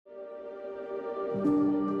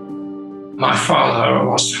My father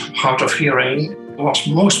was hard of hearing. I was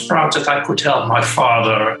most proud that I could help my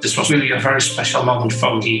father. This was really a very special moment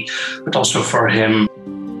for me, but also for him.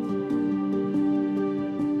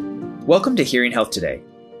 Welcome to Hearing Health Today.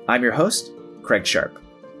 I'm your host, Craig Sharp.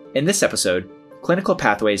 In this episode, Clinical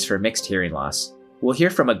Pathways for Mixed Hearing Loss, we'll hear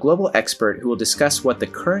from a global expert who will discuss what the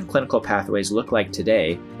current clinical pathways look like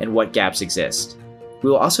today and what gaps exist. We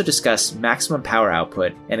will also discuss maximum power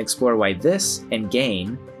output and explore why this and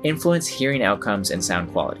gain influence hearing outcomes and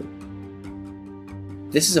sound quality.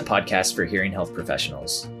 This is a podcast for hearing health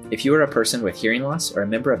professionals. If you are a person with hearing loss or a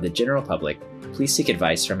member of the general public, please seek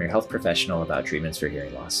advice from your health professional about treatments for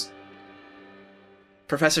hearing loss.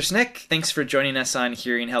 Professor Snick, thanks for joining us on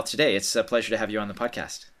Hearing Health Today. It's a pleasure to have you on the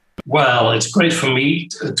podcast. Well, it's great for me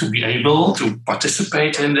to be able to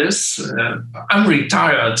participate in this. I'm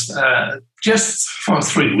retired just for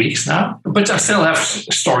 3 weeks now, but I still have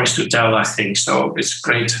stories to tell, I think. So it's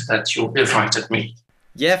great that you invited me.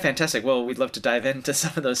 Yeah, fantastic. Well, we'd love to dive into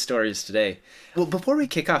some of those stories today. Well, before we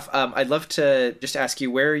kick off, I'd love to just ask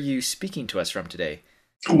you, where are you speaking to us from today?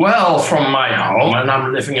 Well, from my home, and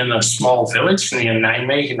I'm living in a small village near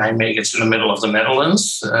Nijmegen. Nijmegen is in the middle of the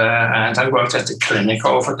Netherlands, and I worked at the clinic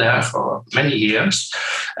over there for many years.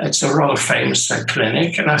 It's a rather famous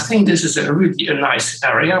clinic, and I think this is really a nice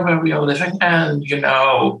area where we are living. And,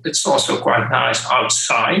 it's also quite nice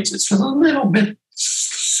outside. It's a little bit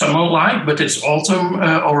summer-like, but it's autumn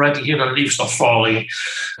already here. The leaves are falling.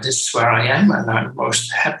 This is where I am, and I'm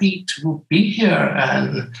most happy to be here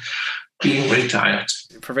and being retired.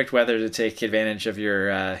 Perfect weather to take advantage of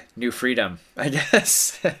your new freedom, I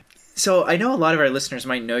guess. So I know a lot of our listeners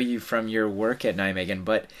might know you from your work at Nijmegen,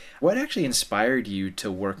 but what actually inspired you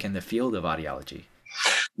to work in the field of audiology?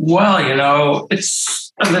 Well,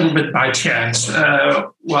 it's a little bit by chance. In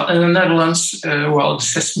the Netherlands, the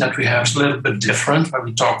system that we have is a little bit different when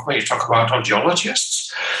you talk about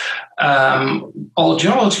audiologists.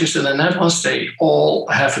 Audiologists in the Netherlands, they all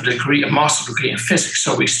have a master degree in physics.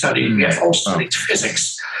 So we have all studied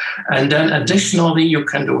physics. And then additionally, you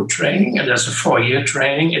can do training, and there's a 4-year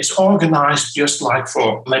training. It's organized just like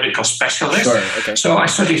for medical specialists. Sure, okay. So I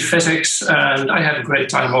studied physics, and I had a great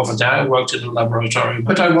time over there. I worked in the laboratory,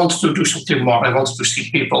 but I wanted to do something more. I wanted to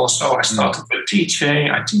see people, so I started with teaching.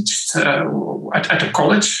 I taught at a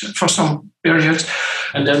college for some period,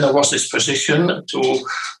 and then there was this position to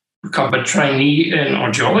become a trainee in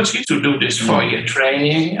audiology, to do this 4-year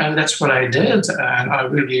training. And that's what I did. And I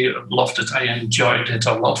really loved it. I enjoyed it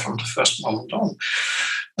a lot from the first moment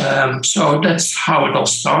on. So that's how it all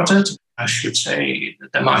started. I should say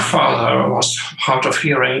that my father was hard of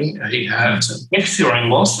hearing. He had mixed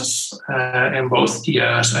hearing losses in both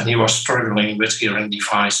ears, and he was struggling with hearing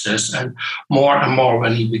devices, and more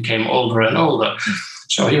when he became older and older.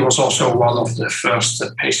 So he was also one of the first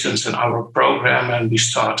patients in our program, and we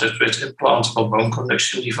started with implantable bone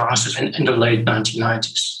conduction devices in the late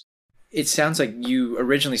 1990s. It sounds like you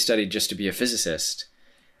originally studied just to be a physicist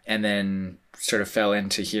and then sort of fell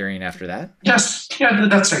into hearing after that? Yes, yeah,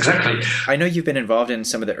 that's exactly. I know you've been involved in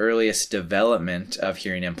some of the earliest development of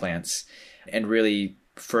hearing implants and really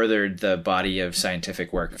furthered the body of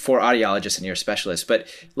scientific work for audiologists and ear specialists. But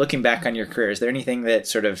looking back on your career, is there anything that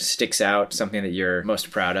sort of sticks out, something that you're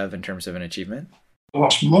most proud of in terms of an achievement? I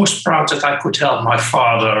was most proud that I could help my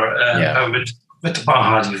father with the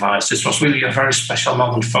Baha device. This was really a very special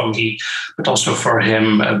moment for me, but also for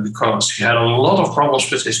him, because he had a lot of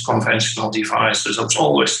problems with his conventional devices. There was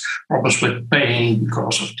always problems with pain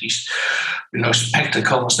because of these,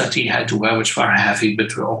 spectacles that he had to wear, which were heavy,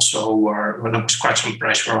 but also when there was quite some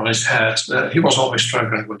pressure on his head. He was always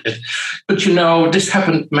struggling with it. But, this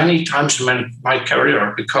happened many times in my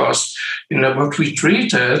career, because, what we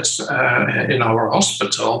treated in our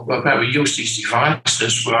hospital, where we used these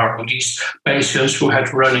devices, were these patients who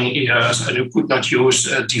had running ears and who could not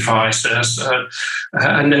use devices,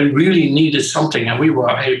 and they really needed something, and we were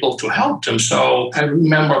able to help them. So I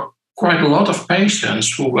remember quite a lot of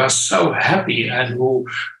patients who were so happy and who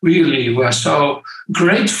really were so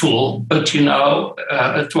grateful. But,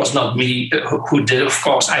 it was not me who did. Of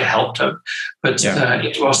course, I helped them. But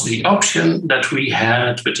it was the option that we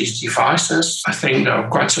had with these devices. I think there are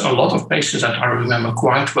quite a lot of patients that I remember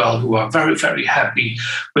quite well who are very, very happy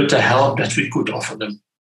with the help that we could offer them.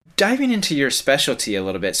 Diving into your specialty a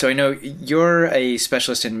little bit. So I know you're a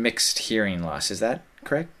specialist in mixed hearing loss. Is that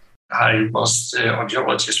correct? I was the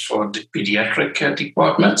audiologist for the pediatric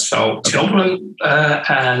department, so children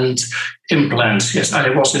and implants. Yes, I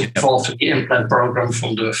was involved in the implant program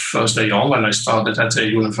from the first day on when I started at the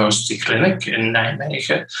university clinic in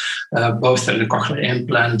Nijmegen, both in the cochlear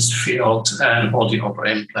implants field and all the other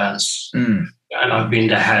implants. And I've been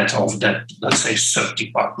the head of that, let's say,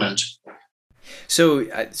 sub-department. So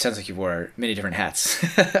it sounds like you wore many different hats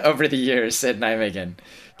over the years at Nijmegen.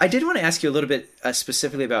 I did want to ask you a little bit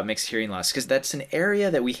specifically about mixed hearing loss, because that's an area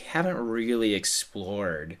that we haven't really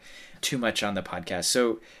explored too much on the podcast.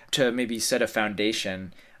 So to maybe set a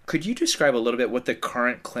foundation, could you describe a little bit what the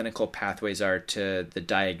current clinical pathways are to the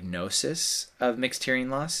diagnosis of mixed hearing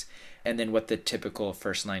loss, and then what the typical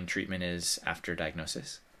first-line treatment is after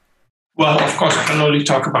diagnosis? Well, of course, I can only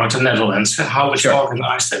talk about the Netherlands, how it's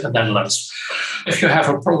organized in the Netherlands. If you have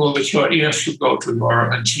a problem with your ears, you go to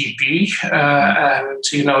your GP,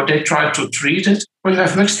 and they try to treat it. When you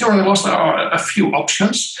have mixed hearing loss, there are a few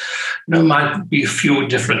options. There might be a few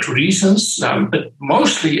different reasons, but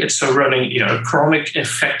mostly it's a running ear, a chronic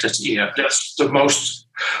infected ear. That's the most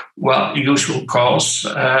usual cause.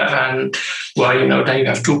 Then you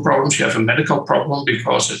have two problems. You have a medical problem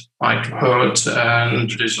because it might hurt,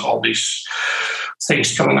 and there's all these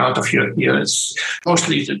things coming out of your ears.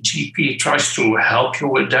 Mostly the GP tries to help you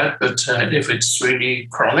with that, but if it's really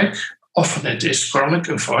chronic, often it is chronic,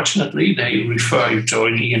 unfortunately. They refer you to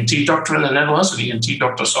an ENT doctor in the Netherlands. And ENT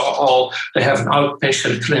doctors they have an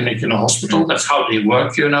outpatient clinic in a hospital. That's how they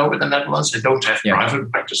work, in the Netherlands. They don't have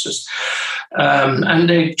private practices. And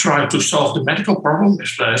they try to solve the medical problem.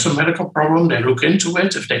 If there is a medical problem, they look into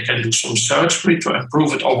it, if they can do some surgery to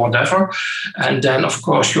improve it or whatever. And then, of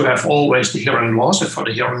course, you have always the hearing loss. And for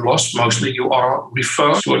the hearing loss, mostly you are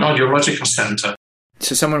referred to an audiological center.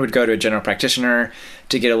 So someone would go to a general practitioner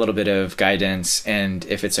to get a little bit of guidance, and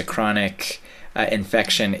if it's a chronic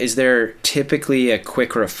infection, is there typically a quick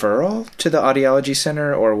referral to the audiology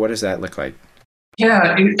center, or what does that look like?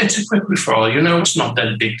 Yeah, it's a quick referral. It's not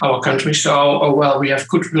that big, our country. So, we have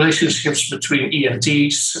good relationships between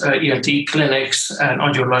ENTs, ENT clinics, and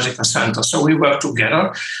audiological centers. So we work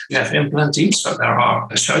together. We have implant teams. So there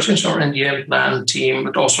are surgeons who are in the implant team,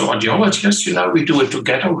 but also audiologists. We do it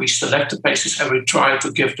together. We select the patients and we try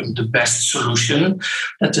to give them the best solution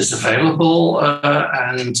that is available.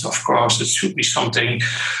 And of course, it should be something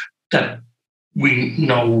that we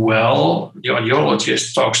know well. The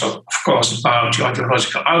audiologist talks, of course, about the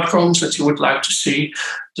audiological outcomes that you would like to see.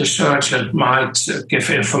 The surgeon might give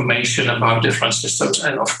information about different systems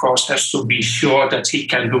and, of course, has to be sure that he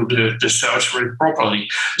can do the surgery properly.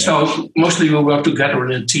 Yeah. So mostly we work together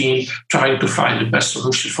in a team trying to find the best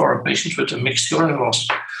solution for a patient with a mixed hearing loss.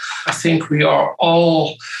 I think we are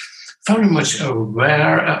all very much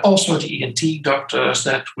aware, also the ENT doctors,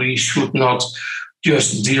 that we should not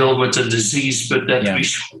just deal with the disease, but that we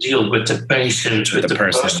should deal with the patient, with the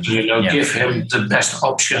person, give him the best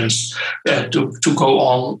options to go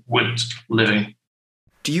on with living.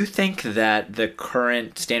 Do you think that the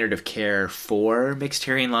current standard of care for mixed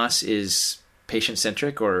hearing loss is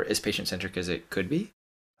patient-centric, or as patient-centric as it could be?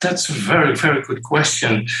 That's a very, very good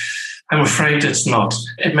question. I'm afraid it's not.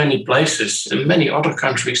 In many places, in many other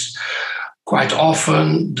countries, quite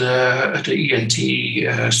often the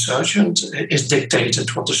ENT surgeon is dictated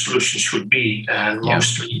what the solution should be, and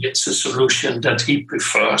mostly it's a solution that he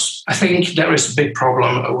prefers. I think there is a big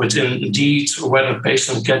problem with indeed whether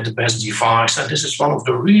patients get the best device, and this is one of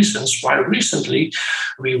the reasons why recently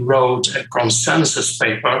we wrote a consensus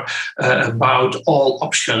paper about all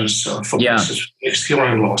options for patients with mixed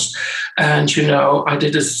hearing loss. And I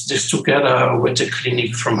did this together with a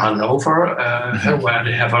clinic from Hanover, where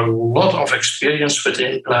they have a lot of experience with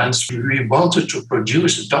implants. We wanted to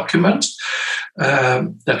produce a document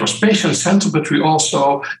that was patient-centered, but we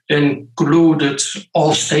also included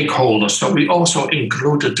all stakeholders. So we also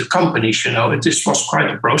included the companies. This was quite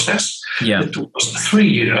a process. Yeah. It took us 3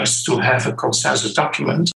 years to have a consensus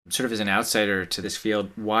document. Sort of as an outsider to this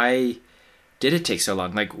field, why did it take so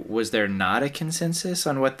long? Was there not a consensus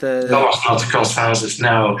on what the... There was not a consensus,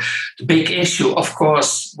 no. The big issue, of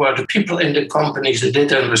course, were the people in the companies that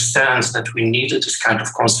did understand that we needed this kind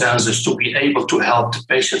of consensus to be able to help the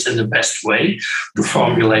patients in the best way, to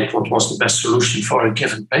formulate what was the best solution for a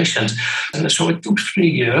given patient. And so it took 3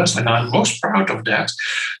 years, and I'm most proud of that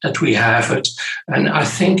we have it. And I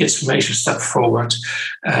think it's a major step forward.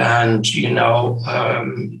 And,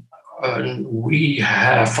 we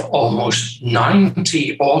have almost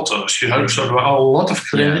 90 authors, so there are a lot of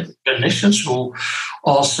clinicians who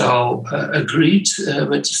also agreed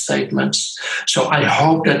with the statements. So I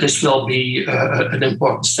hope that this will be an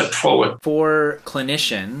important step forward. For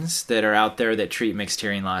clinicians that are out there that treat mixed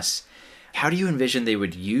hearing loss, How do you envision they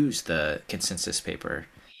would use the consensus paper?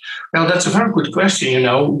 Well, that's a very good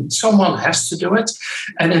question. Someone has to do it,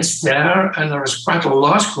 and it's there, and there is quite a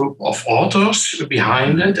large group of authors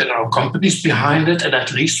behind it, and there are companies behind it, and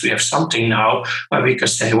at least we have something now where we can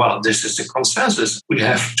say, well, this is the consensus. We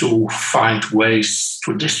have to find ways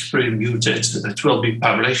to distribute it. It will be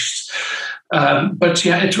published. But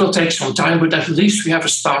it will take some time, but at least we have a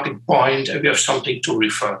starting point, and we have something to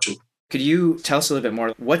refer to. Could you tell us a little bit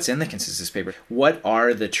more? What's in the consensus paper? What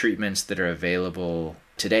are the treatments that are available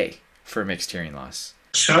today for mixed hearing loss?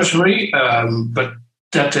 Surgery, but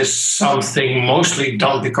that is something mostly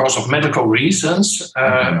done because of medical reasons.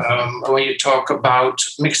 When you talk about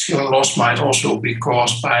mixed hearing loss, might also be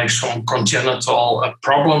caused by some congenital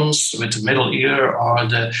problems with the middle ear or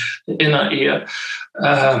the inner ear.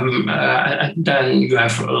 And then you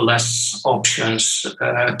have less options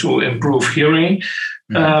to improve hearing.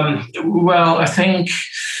 Well, I think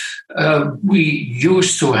we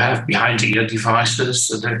used to have behind-the-ear devices,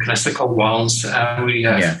 the classical ones. We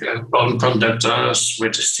have bone conductors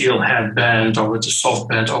with a steel headband or with a soft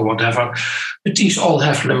band or whatever. But these all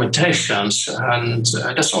have limitations. And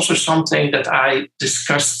that's also something that I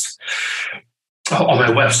discussed on my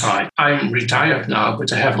website. I'm retired now,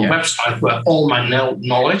 but I have a website where all my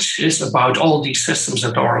knowledge is about all these systems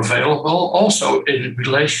that are available, also in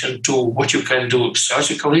relation to what you can do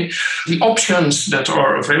surgically. The options that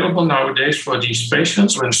are available nowadays for these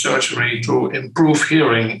patients when surgery to improve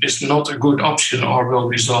hearing is not a good option or will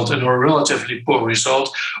result in a relatively poor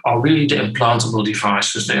result are really the implantable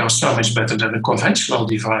devices. They are so much better than the conventional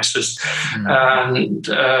devices. And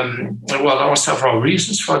there are several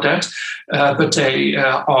reasons for that, but they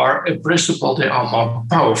are, in principle, they are more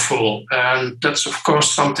powerful. And that's, of course,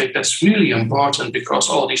 something that's really important because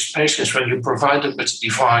all these patients, when you provide them with a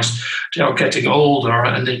device, they are getting older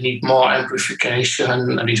and they need more amplification.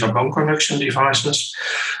 And these are bone conduction devices.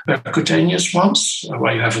 Percutaneous ones,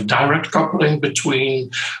 where you have a direct coupling between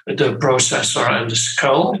the processor and the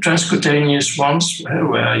skull. Transcutaneous ones,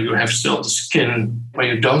 where you have still the skin, where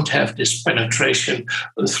you don't have this penetration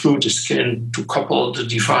through the skin to couple the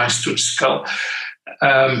device to the skull.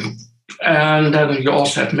 And then you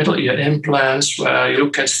also have middle ear implants where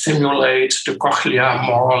you can stimulate the cochlea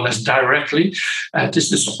more or less directly.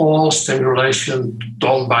 This is all stimulation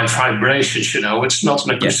done by vibrations, It's not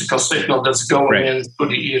an acoustical signal that's going into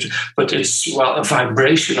the ear, but it's, a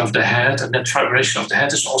vibration of the head. And that vibration of the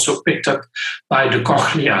head is also picked up by the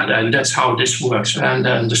cochlea. And that's how this works. And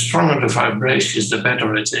then the stronger the vibrations, the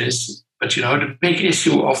better it is. But, the big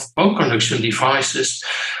issue of bone conduction devices,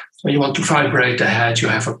 when you want to vibrate the head, you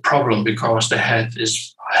have a problem because the head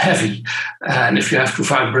is heavy. And if you have to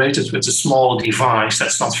vibrate it with a small device,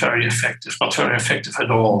 that's not very effective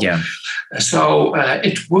at all. Yeah. So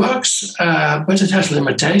it works, but it has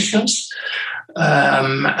limitations. You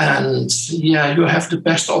have the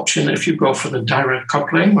best option if you go for the direct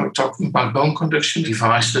coupling. We're talking about bone conduction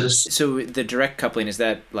devices. So the direct coupling, is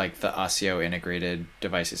that like the Osseo integrated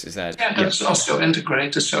devices? Is that? Yeah, that's also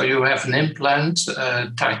integrated. So you have an implant,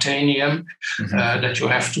 titanium, that you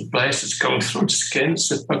have to place. It's going through the skin. It's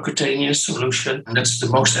a percutaneous solution. And that's the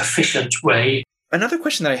most efficient way. Another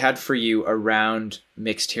question that I had for you around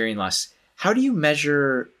mixed hearing loss, how do you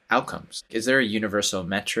measure outcomes? Is there a universal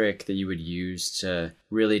metric that you would use to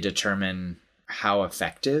really determine how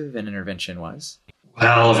effective an intervention was?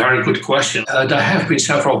 Well, very good question. There have been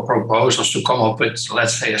several proposals to come up with,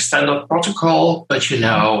 let's say, a standard protocol, but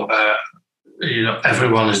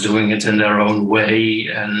everyone is doing it in their own way.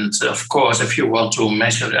 And of course, if you want to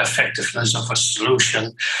measure the effectiveness of a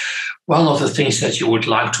solution, one of the things that you would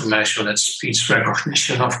like to measure, that's speech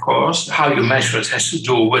recognition, of course. How you measure it has to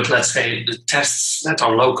do with, let's say, the tests that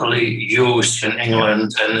are locally used in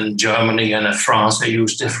England and in Germany and in France. They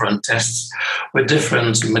use different tests with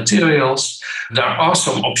different materials. There are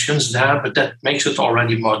some options there, but that makes it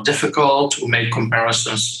already more difficult to make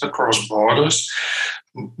comparisons across borders.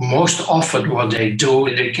 Most often what they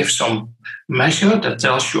do, they give some measure that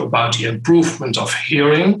tells you about the improvement of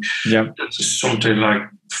hearing. Yeah. That is something like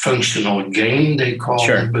functional gain, they call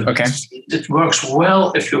it. But it works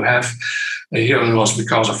well if you have a hearing loss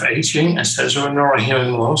because of aging and sensorineural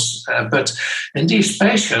hearing loss. But in these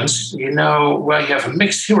patients, where you have a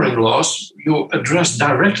mixed hearing loss, you address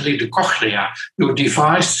directly the cochlea. Your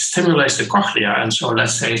device stimulates the cochlea. And so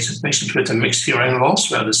let's say it's a patient with a mixed hearing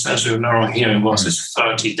loss where the sensorineural hearing loss is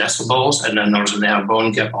 30 decibels and then there's an air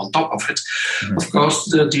bone gap on top of it. Of course,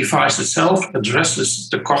 the device itself addresses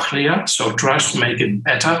the cochlea, so tries to make it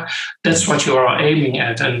better. That's what you are aiming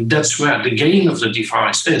at, and that's where the gain of the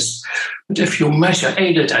device is. But if you measure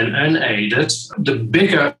aided and unaided, the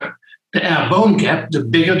bigger the air-bone gap, the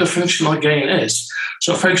bigger the functional gain is.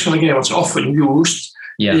 So functional gain, what's often used,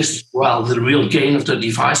 is, the real gain of the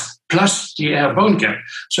device plus the air-bone gap.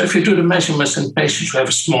 So if you do the measurements in patients who have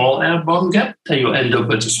a small air-bone gap, then you end up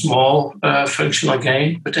with a small functional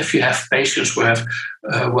gain. But if you have patients who have,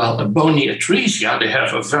 a bony atresia, they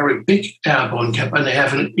have a very big air-bone gap and they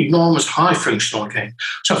have an enormous high functional gain.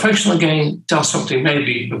 So functional gain tells something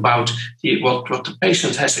maybe about what the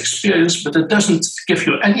patient has experienced, but it doesn't give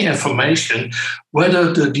you any information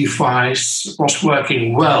whether the device was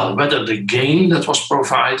working well, whether the gain that was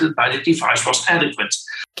provided by the device was adequate.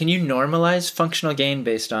 Can you normalize functional gain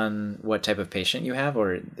based on what type of patient you have,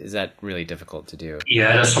 or is that really difficult to do?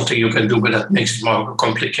 Yeah, that's something you can do, but that makes it more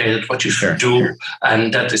complicated. What you should do,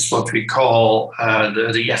 and that is what we call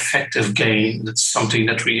the effective gain. That's something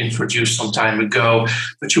that we introduced some time ago,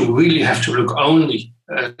 but you really have to look only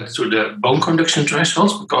to the bone conduction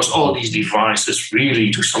thresholds, because all these devices really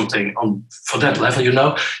do something for that level. You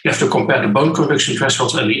have to compare the bone conduction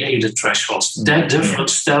thresholds and the aided thresholds. That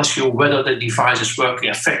difference tells you whether the device is working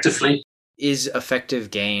effectively. Is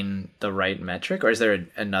effective gain the right metric, or is there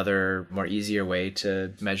another more easier way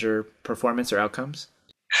to measure performance or outcomes?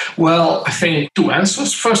 Well, I think two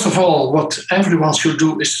answers. First of all, what everyone should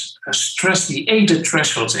do is stress the aided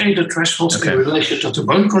thresholds. Aided thresholds in relation to the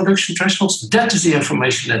bone conduction thresholds. That is the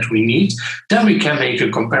information that we need. Then we can make a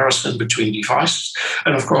comparison between devices.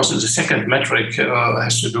 And of course, the second metric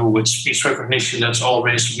has to do with speech recognition. That's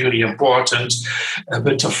always really important.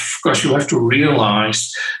 But of course, you have to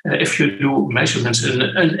realize if you do measurements in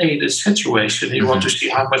an unaided situation, you want to see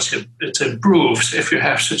how much it improves. If you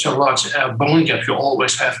have such a large bone gap, you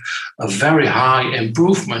always have a very high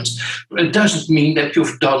improvement. It doesn't mean that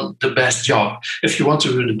you've done the best job. If you want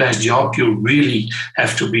to do the best job, you really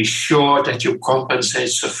have to be sure that you compensate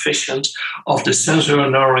sufficient of the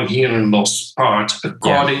sensorineural hearing loss part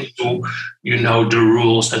according to the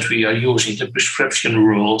rules that we are using, the prescription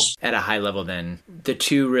rules. At a high level then, the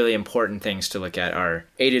two really important things to look at are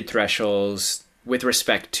aided thresholds with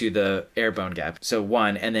respect to the air-bone gap. So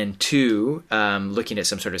one, and then two, looking at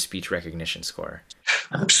some sort of speech recognition score.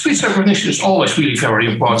 Speech recognition is always really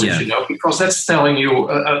very important, because that's telling you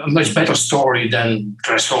a much better story than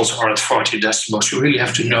thresholds are at 40 decibels. You really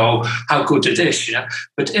have to know how good it is.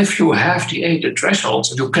 But if you have the aided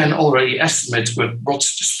thresholds, you can already estimate what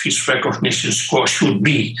the speech recognition score should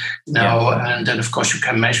be. And then, of course, you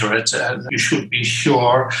can measure it. And you should be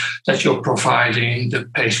sure that you're providing the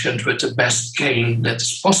patient with the best gain that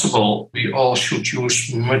is possible. We all should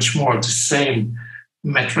use much more the same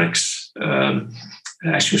metrics.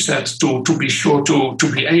 As you said, to be sure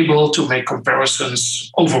to be able to make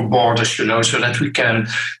comparisons over borders, so that we can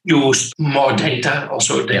use more data,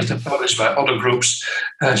 also data published by other groups,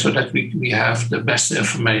 so that we have the best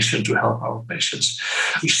information to help our patients.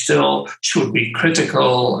 We still should be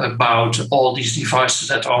critical about all these devices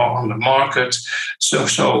that are on the market, so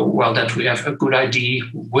that we have a good idea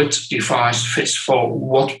which device fits for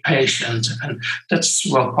what patient, and that's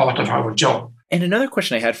part of our job. And another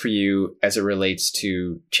question I had for you as it relates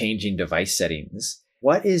to changing device settings,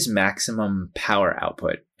 what is maximum power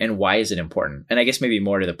output and why is it important? And I guess maybe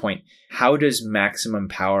more to the point, how does maximum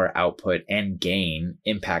power output and gain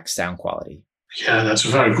impact sound quality? Yeah, that's a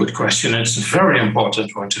very good question. It's a very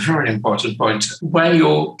important point. When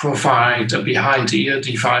you provide a behind-the-ear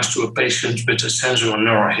device to a patient with a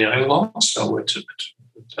sensorineural hearing loss, so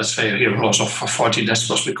let's say a hearing loss of 40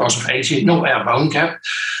 decibels because of aging, no air-bone gap,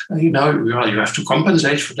 you have to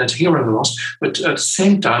compensate for that hearing loss. But at the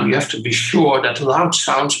same time, you have to be sure that loud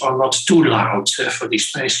sounds are not too loud for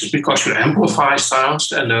these patients, because you amplify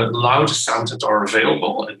sounds, and the loudest sounds that are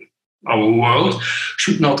available in our world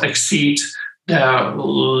should not exceed their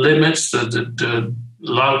limits, the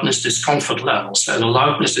loudness discomfort levels. And the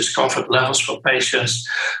loudness discomfort levels for patients,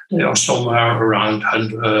 they are somewhere around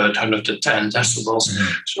 110 decibels.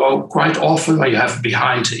 Mm-hmm. So quite often when you have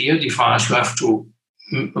behind-the-ear device, you have to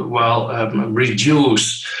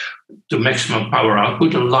reduce the maximum power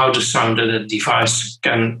output, the loudest sound that a device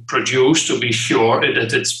can produce, to be sure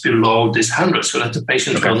that it's below this 100, so that the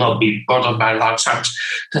patient will not be bothered by loud sounds.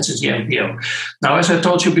 That's the MPO. Now, as I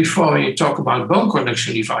told you before, when you talk about bone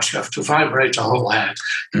conduction device, you have to vibrate the whole head.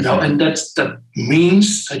 And that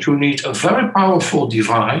means that you need a very powerful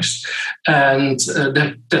device, and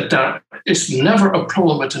that there is never a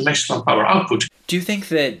problem with the maximum power output. Do you think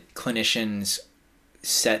that clinicians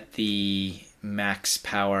set the max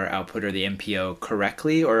power output or the MPO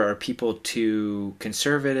correctly, or are people too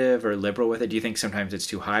conservative or liberal with it? Do you think sometimes it's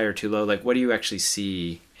too high or too low? Like, what do you actually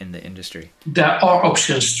see in the industry? There are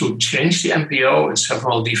options to change the MPO in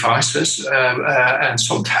several devices, and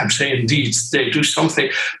sometimes they do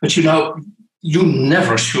something. But you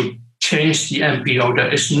never should change the MPO.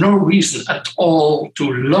 There is no reason at all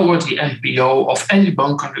to lower the MPO of any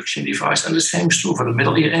bone conduction device. And the same is true for the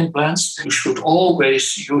middle ear implants. You should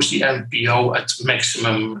always use the MPO at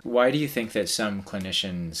maximum. Why do you think that some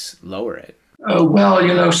clinicians lower it?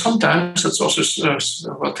 Sometimes it's also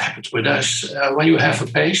what happens with us. When you have a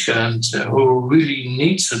patient who really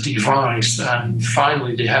needs a device and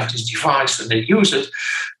finally they have this device and they use it,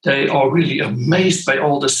 they are really amazed by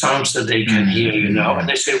all the sounds that they can hear, and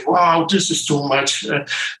they say, wow, this is too much.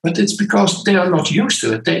 But it's because they are not used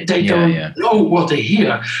to it. They don't know what they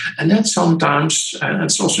hear. And then sometimes, and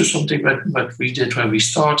it's also something that we did when we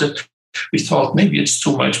started, we thought maybe it's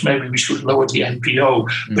too much, maybe we should lower the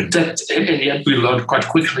MPO. But that, in the end, we learned quite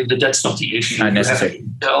quickly that that's not the issue. Not necessary.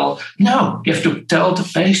 You have to tell the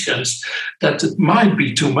patients that it might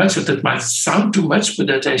be too much, that it might sound too much, but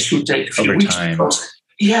that they should take a few weeks.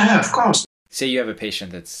 Yeah, of course. Say you have a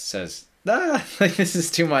patient that says, this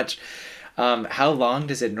is too much. How long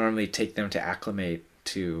does it normally take them to acclimate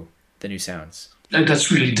to the new sounds? And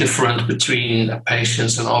that's really different between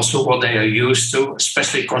patients and also what they are used to,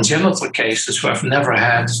 especially congenital cases who have never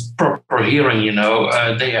had proper hearing.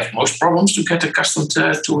 They have most problems to get accustomed to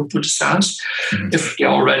the sounds. Mm-hmm. If they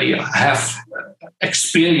already have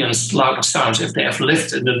experienced louder sounds, if they have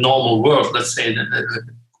lived in the normal world, let's say,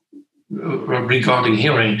 regarding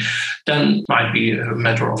hearing, then it might be a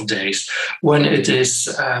matter of days. When it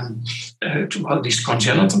is these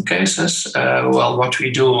congenital cases, what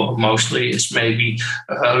we do mostly is maybe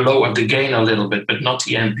lower the gain a little bit, but not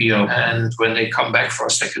the MPO. And when they come back for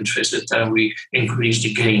a second visit, then we increase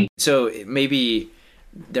the gain. So maybe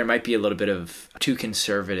there might be a little bit of too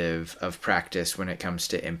conservative of practice when it comes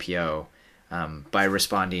to MPO by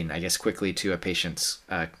responding, I guess, quickly to a patient's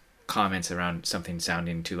comments around something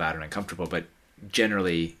sounding too loud and uncomfortable. But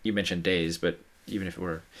generally, you mentioned days, but even if it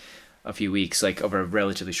were a few weeks, like over a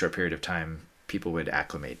relatively short period of time, people would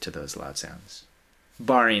acclimate to those loud sounds,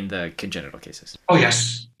 barring the congenital cases. Oh,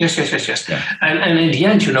 yes. Yeah. And in the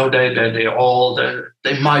end,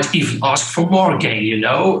 they might even ask for more gain,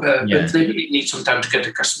 but they really need some time to get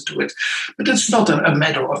accustomed to it. But it's not a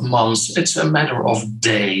matter of months, it's a matter of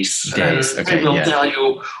days. Okay, they will tell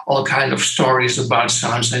you all kind of stories about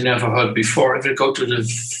sounds they never heard before. If you go to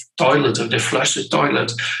the toilet or they flush the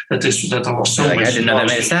toilet, that there was so much. I didn't know that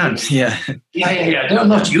made a sound. Yeah. They're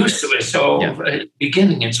not used to it. So at the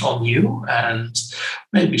beginning, it's all new and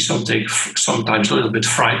maybe something sometimes a little bit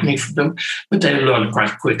frightening for them, but they learn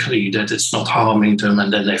quite quickly that it's not harming them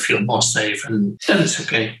and then they feel more safe and then it's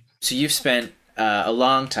okay. So you've spent a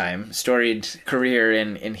long time, storied career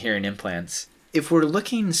in hearing implants. If we're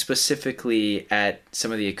looking specifically at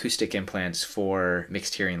some of the acoustic implants for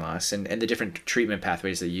mixed hearing loss and the different treatment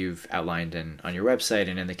pathways that you've outlined on your website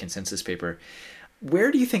and in the consensus paper,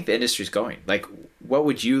 where do you think the industry is going? Like, what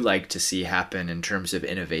would you like to see happen in terms of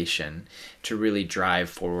innovation to really drive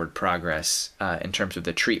forward progress in terms of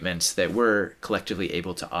the treatments that we're collectively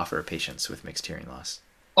able to offer patients with mixed hearing loss?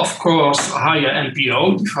 Of course, higher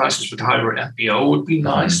MPO devices with higher MPO would be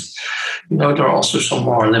nice. There are also some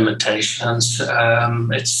more limitations.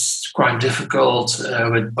 It's quite difficult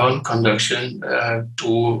with bone conduction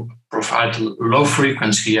to provide low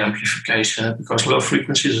frequency amplification because low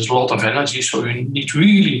frequency is a lot of energy, so you need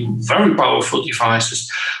really very powerful devices.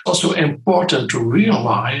 Also important to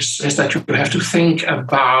realize is that you have to think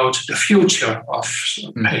about the future of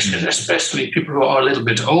patients, especially people who are a little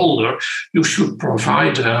bit older. You should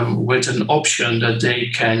provide them with an option that they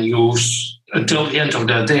can use until the end of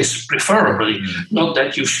their days, preferably. Not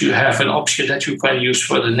that you should have an option that you can use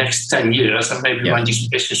for the next 10 years, and maybe when these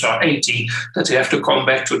patients are 80, that they have to come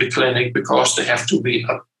back to the clinic because they have to be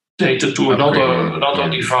updated to another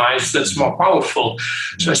device that's more powerful.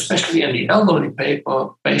 So especially in the elderly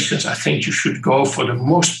patients, I think you should go for the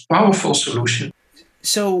most powerful solution.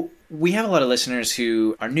 So we have a lot of listeners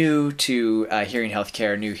who are new to hearing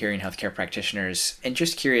healthcare practitioners. And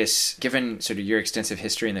just curious, given sort of your extensive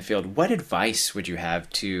history in the field, what advice would you have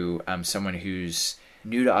to someone who's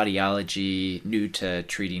new to audiology, new to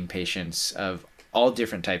treating patients of all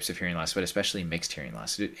different types of hearing loss, but especially mixed hearing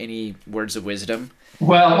loss? Any words of wisdom?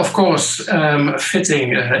 Well, of course,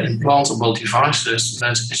 fitting implantable devices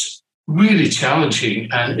is really challenging.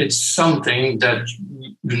 And it's something that,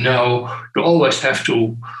 you always have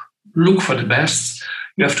to look for the best.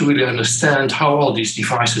 You have to really understand how all these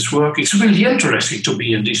devices work. It's really interesting to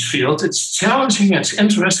be in this field. It's challenging, it's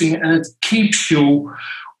interesting, and it keeps you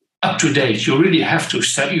up to date. You really have to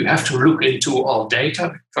study, you have to look into all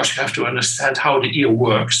data because you have to understand how the ear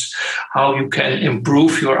works, how you can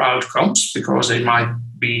improve your outcomes because they might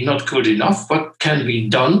be not good enough. What can be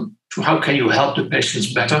done? How can you help the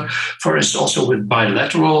patients better? For instance, also with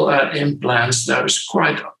bilateral implants, there is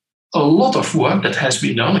quite a lot of work that has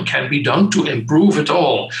been done and can be done to improve it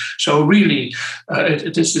all. So really,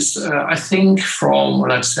 this is, I think, from,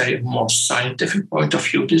 let's say, a more scientific point of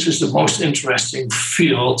view, this is the most interesting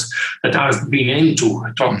field that I've been into.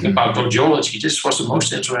 Talking about audiology, this was the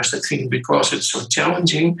most interesting thing because it's so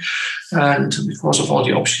challenging and because of all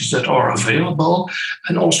the options that are available,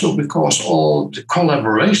 and also because all the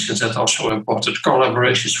collaborations that are so important,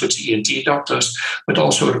 collaborations with the ENT doctors, but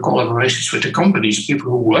also the collaborations with the companies, people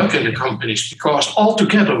who work in the companies, because all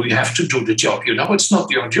together we have to do the job. It's not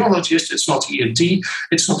the audiologist, it's not the ENT,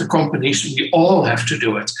 it's not the companies. We all have to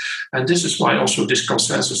do it. And this is why also this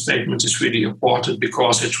consensus statement is really important,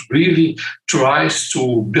 because it really tries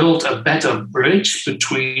to build a better bridge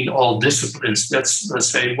between all disciplines. That's,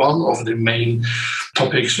 let's say, one of the main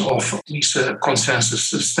topics of these consensus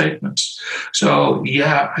statements. So,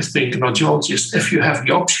 yeah, I think an audiologist, if you have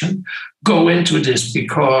the option, go into this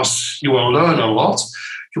because you will learn a lot.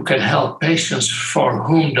 You can help patients for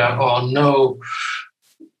whom there are no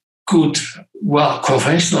good,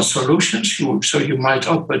 conventional solutions. So you might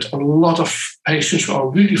open a lot of patients who are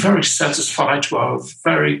really very satisfied, who are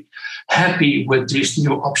very happy with these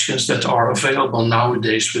new options that are available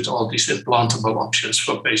nowadays with all these implantable options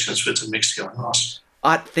for patients with a mixed hearing loss.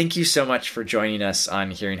 Ott, thank you so much for joining us on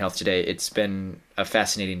Hearing Health today. It's been a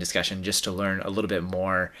fascinating discussion just to learn a little bit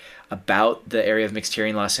more about the area of mixed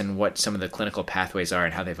hearing loss and what some of the clinical pathways are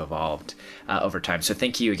and how they've evolved over time. So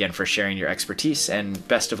thank you again for sharing your expertise, and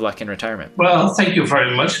best of luck in retirement. Well, thank you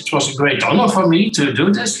very much. It was a great honor for me to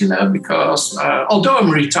do this, because although I'm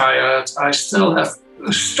retired, I still have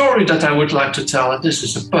a story that I would like to tell. And this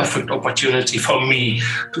is a perfect opportunity for me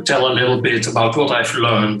to tell a little bit about what I've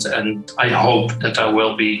learned. And I hope that there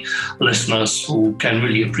will be listeners who can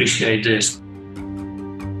really appreciate this.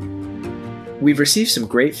 We've received some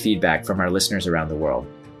great feedback from our listeners around the world.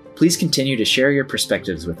 Please continue to share your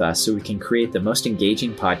perspectives with us so we can create the most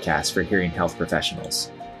engaging podcast for hearing health professionals.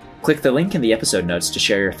 Click the link in the episode notes to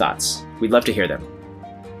share your thoughts. We'd love to hear them.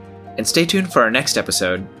 And stay tuned for our next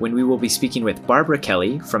episode, when we will be speaking with Barbara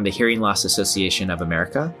Kelly from the Hearing Loss Association of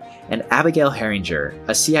America and Abigail Herringer,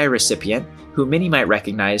 a CI recipient who many might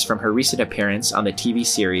recognize from her recent appearance on the TV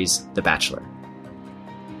series The Bachelor.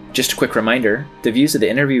 Just a quick reminder, the views of the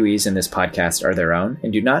interviewees in this podcast are their own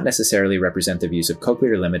and do not necessarily represent the views of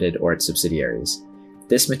Cochlear Limited or its subsidiaries.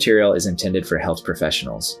 This material is intended for health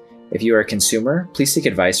professionals. If you are a consumer, please seek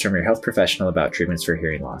advice from your health professional about treatments for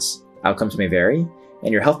hearing loss. Outcomes may vary,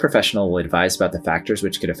 and your health professional will advise about the factors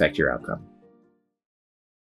which could affect your outcome.